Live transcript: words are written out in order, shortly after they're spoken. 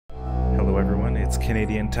everyone, it's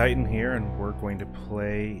CanadianTitan here, and we're going to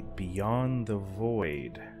play Beyond the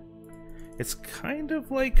Void. It's kind of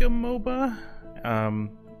like a Moba.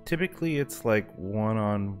 Typically it's like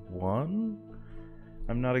one-on-one.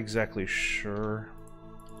 I'm not exactly sure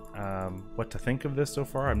what to think of this so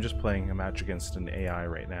far. I'm just playing a match against an AI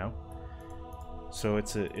right now. So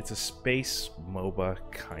it's a space MOBA,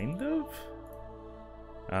 kind of.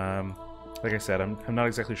 Like I said, I'm not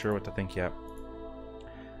exactly sure what to think yet.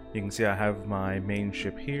 You can see I have my main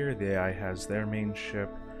ship here, the AI has their main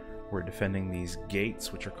ship. We're defending these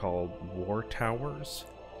gates, which are called war towers.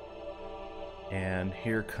 And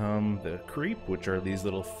here come the creep, which are these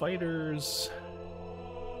little fighters.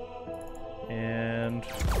 And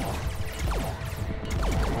there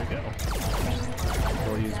we go.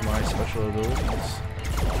 I'll use my special abilities.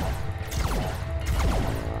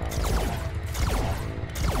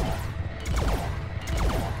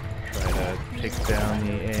 Take down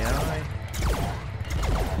the AI.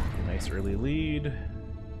 Nice early lead.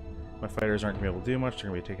 My fighters aren't going to be able to do much.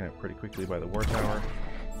 They're going to be taken out pretty quickly by the war tower.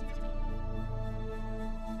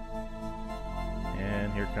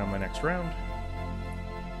 And here come my next round.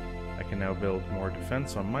 I can now build more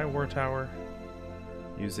defense on my war tower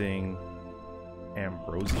using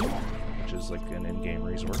Ambrosia, which is like an in-game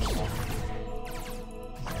resource.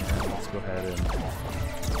 And let's go ahead and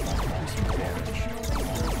do some damage.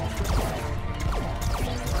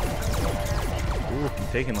 Ooh, I'm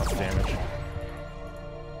taking lots of damage.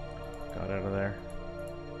 Got out of there.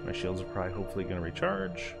 My shields are probably hopefully going to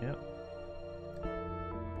recharge. Yep.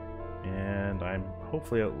 And I'm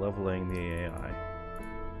hopefully out leveling the AI.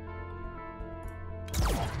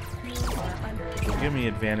 Which will give me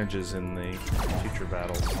advantages in the future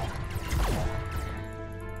battles.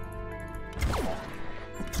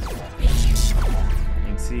 You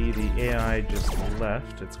can see the AI just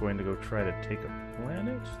left. It's going to go try to take a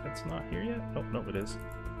planet that's not here yet. Oh, no, it is.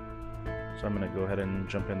 So I'm going to go ahead and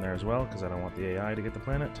jump in there as well, because I don't want the AI to get the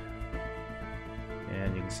planet.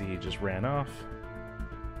 And you can see he just ran off,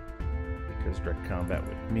 because direct combat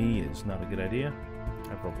with me is not a good idea.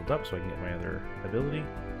 I've leveled up so I can get my other ability.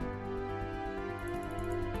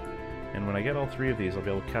 And when I get all three of these, I'll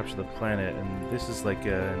be able to capture the planet, and this is like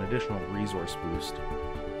an additional resource boost.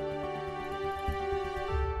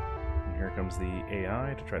 And here comes the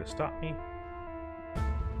AI to try to stop me.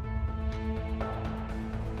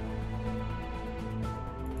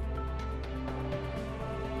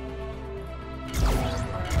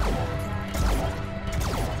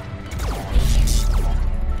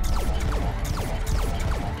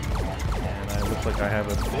 Like I have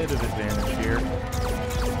a bit of advantage here.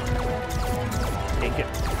 Take it.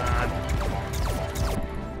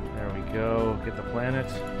 There we go. Get the planet. I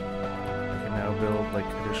can now build like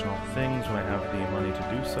additional things when I have the money to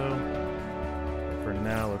do so. For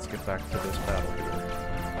now, let's get back to this battle here.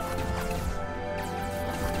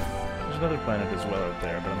 There's another planet as well out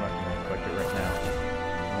there, but I'm not going to collect it right now.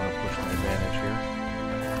 I want to push my advantage here.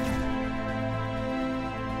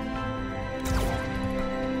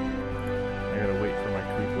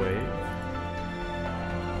 Creep wave.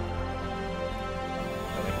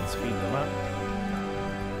 But I can speed them up.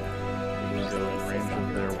 We can go in range of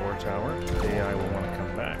their war tower. The AI will want to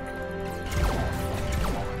come back.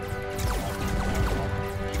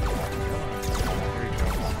 Here he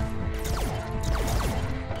comes.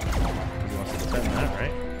 He wants to defend that,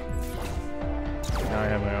 right? Now I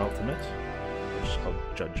have my ultimate, which is called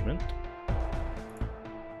Judgment.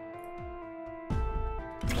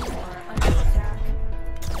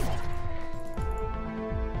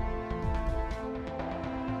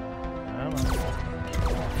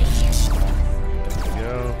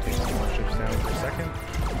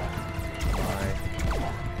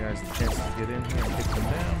 Guys, the chance to get in here and kick them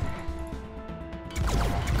down.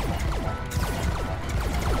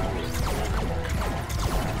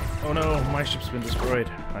 Oh no, my ship's been destroyed.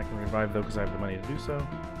 I can revive though because I have the money to do so.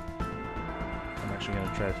 I'm actually going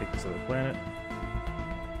to try to take this other planet.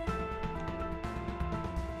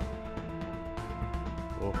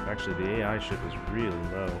 Oh, actually the AI ship is really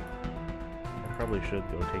low. I probably should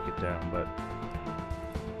go take it down, but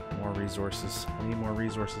more resources. I need more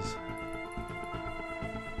resources.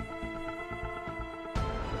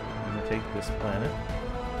 Take this planet.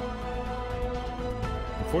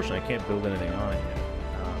 Unfortunately, I can't build anything on it yet.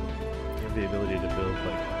 You have the ability to build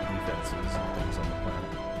like defenses and things on the planet.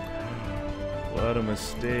 What a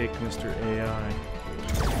mistake, Mr. AI.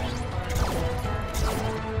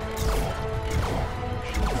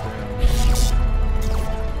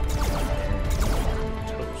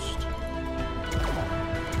 Toast.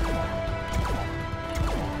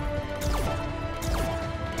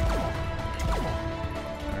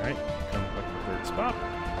 Spot.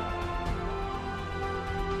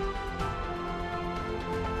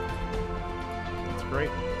 That's great.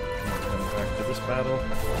 Going back to this battle.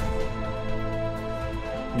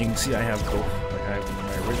 You can see I have both. Like I have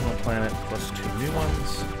my original planet plus 2 new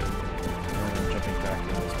ones. And I'm jumping back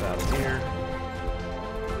into this battle here.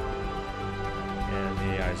 And the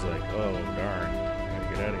AI's like, oh darn, I gotta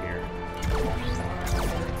get out of here.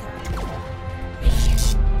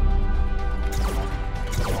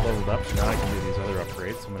 Leveled up, so now I can do these other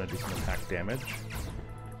upgrades. I'm going to do some attack damage.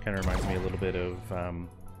 Kind of reminds me a little bit of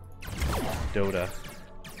Dota.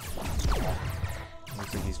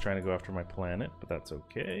 Looks like he's trying to go after my planet, but that's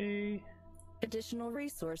okay. Additional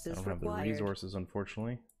resources I don't have the resources,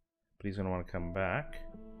 unfortunately. But he's going to want to come back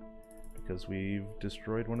because we've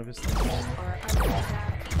destroyed one of his things.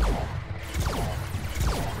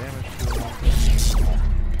 Damage to him.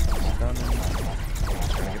 Stun him. He's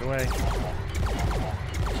trying to get away.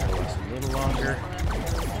 Last a little longer.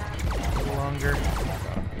 A little longer.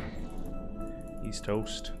 He's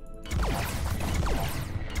toast.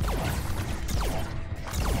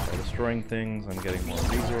 By destroying things, I'm getting more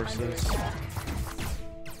resources.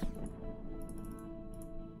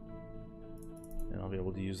 And I'll be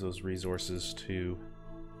able to use those resources to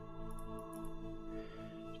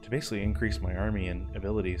basically increase my army and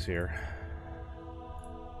abilities here.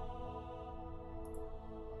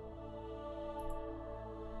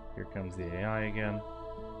 Here comes the AI again.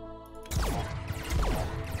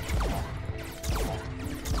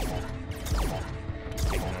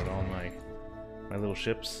 Taking out all my little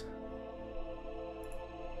ships.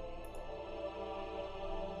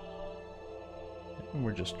 And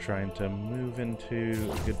we're just trying to move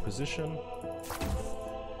into a good position.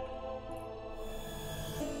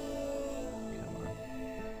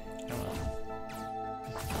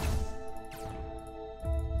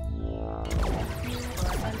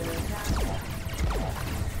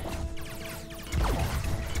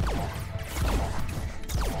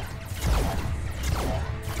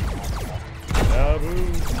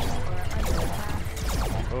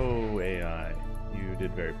 Oh, AI, you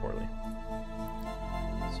did very poorly.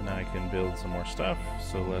 So now I can build some more stuff.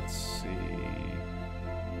 So let's see.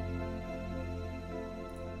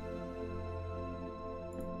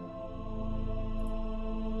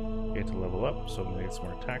 Get to level up, so I'm gonna get some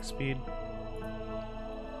more attack speed.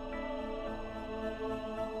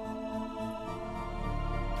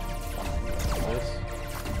 This.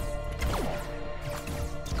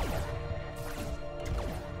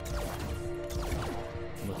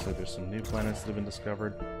 Looks like there's some new planets that have been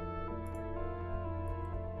discovered.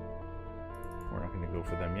 We're not going to go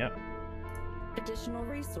for them yet. Additional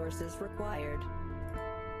resources required.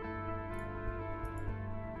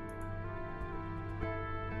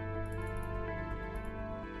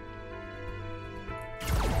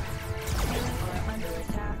 Under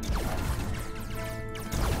attack.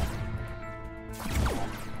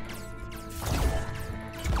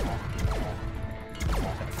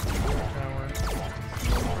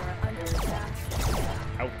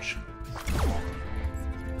 Ouch.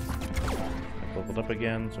 I've leveled up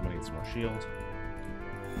again, so I'm gonna get some more shield.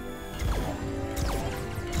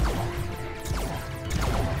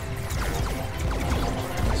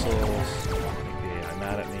 Missiles. Yeah, I'm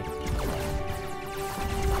mad at me.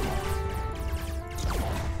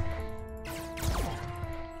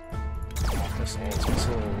 Missiles,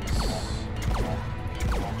 missiles.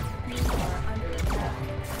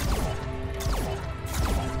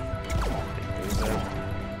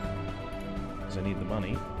 I need the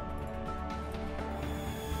money.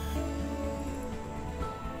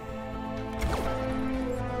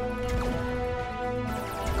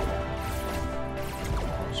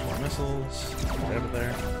 Just more missiles. Get out of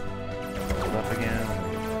there. Hold up again.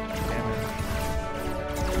 Damage.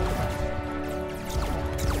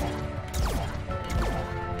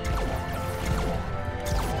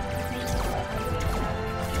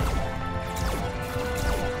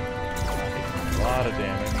 A lot of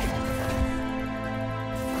damage.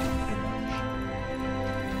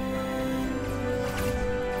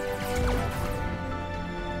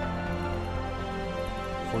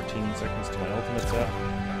 14 seconds to my ultimate's up.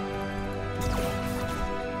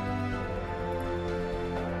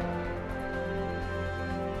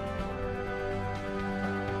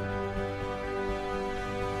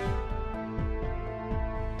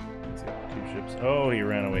 Let's see, 2 ships. Oh, he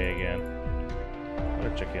ran away again. What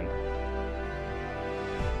a chicken.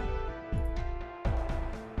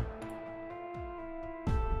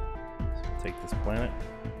 So we'll take this planet.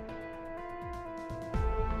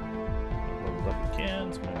 Up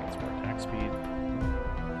again, so I'm going to get some more attack speed.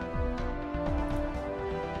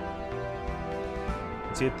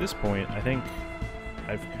 See, at this point, I think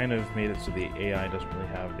I've kind of made it so the AI doesn't really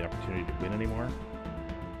have the opportunity to win anymore.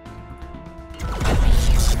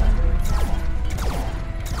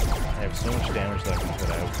 I have so much damage that I can put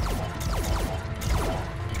out.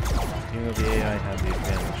 Even though the AI had the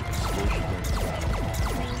advantage, I still should win this battle.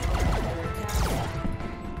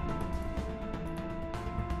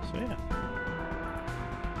 So yeah.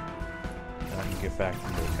 Now I can get back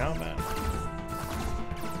into the combat.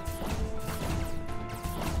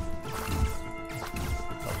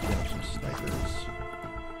 I'll finish some snipers.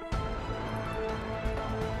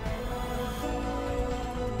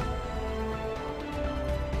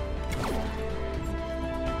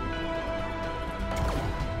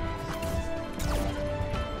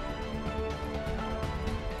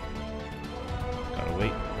 Gotta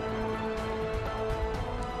wait.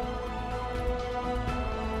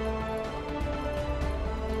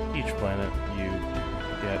 Each planet you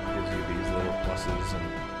get gives you these little pluses, and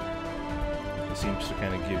it seems to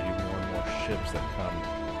kind of give you more and more ships that come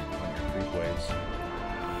on your creekways.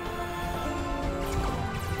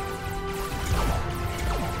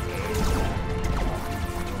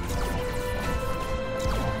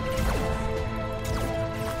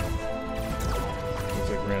 Looks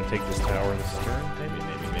like we're gonna take this tower this turn, maybe.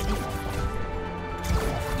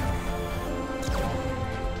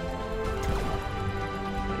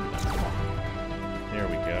 There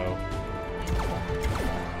we go. I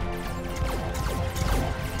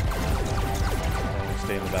don't want to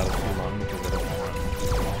stay in the battle too long because I don't want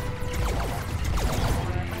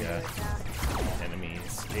the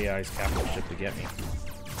enemy's AI's capital ship to get me.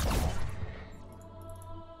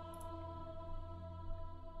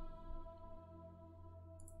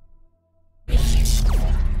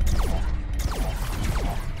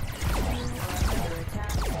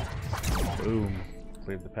 Boom.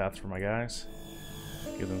 Cleared the path for my guys.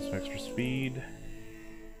 Give them some extra speed.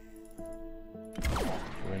 Go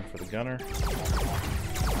in for the gunner. Go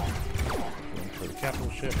in for the capital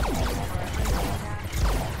ship. Got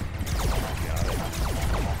it.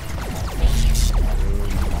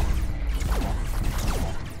 Boom.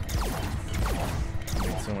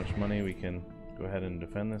 Made so much money we can go ahead and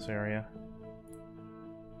defend this area.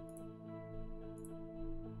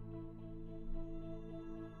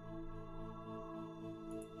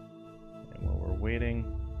 Waiting.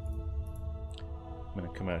 I'm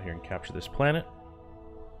gonna come out here and capture this planet.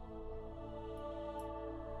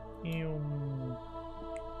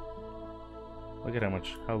 Look at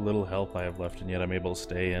how little health I have left, and yet I'm able to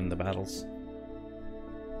stay in the battles.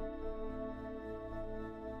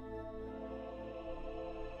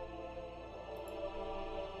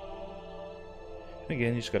 And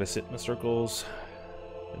again, you just gotta sit in the circles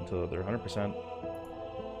until they're 100%.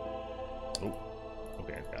 Oh,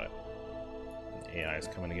 okay, I got it. AI is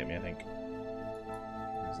coming to get me, I think.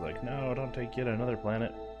 He's like, no, don't take yet another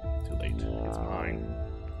planet. Too late. It's mine.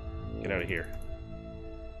 Get out of here.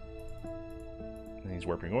 And he's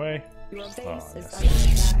warping away. Your base Oh, is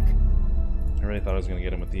yes. under attack. I really thought I was going to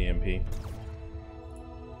get him with the EMP.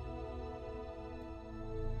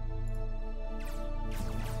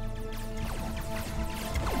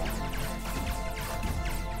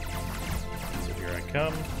 So here I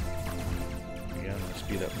come. Again, I'm going to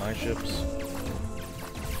speed up my ships.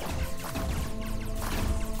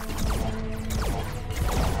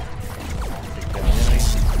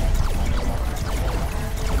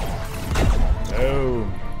 Oh,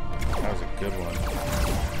 that was a good one. I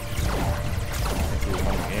think we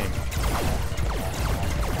won the game.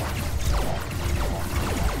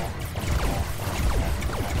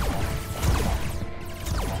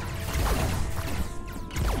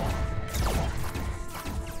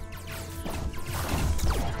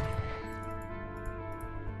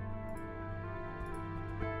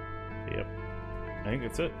 Yep, I think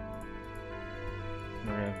that's it.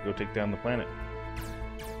 We're gonna go take down the planet.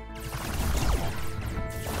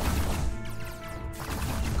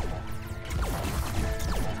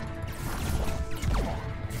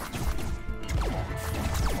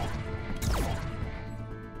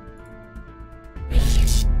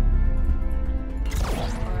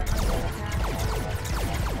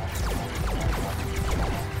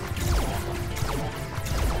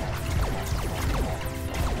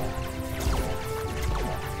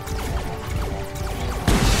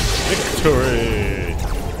 Victory!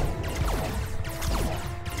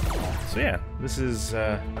 So yeah, this is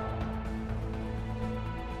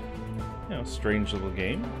strange little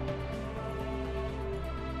game.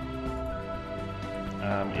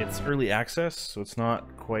 It's early access, so it's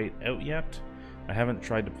not quite out yet. I haven't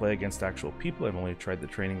tried to play against actual people. I've only tried the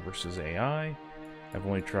training versus AI. I've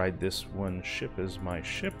only tried this one ship as my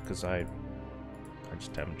ship because I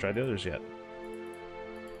just haven't tried the others yet.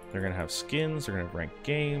 They're going to have skins, they're going to have ranked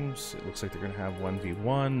games, it looks like they're going to have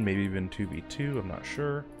 1v1, maybe even 2v2, I'm not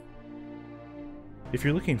sure. If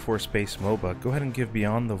you're looking for a space MOBA, go ahead and give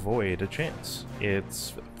Beyond the Void a chance.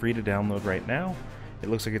 It's free to download right now, it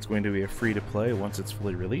looks like it's going to be a free to play once it's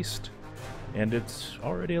fully released, and it's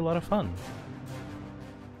already a lot of fun.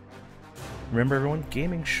 Remember everyone,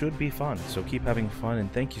 gaming should be fun, so keep having fun,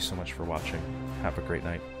 and thank you so much for watching. Have a great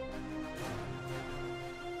night.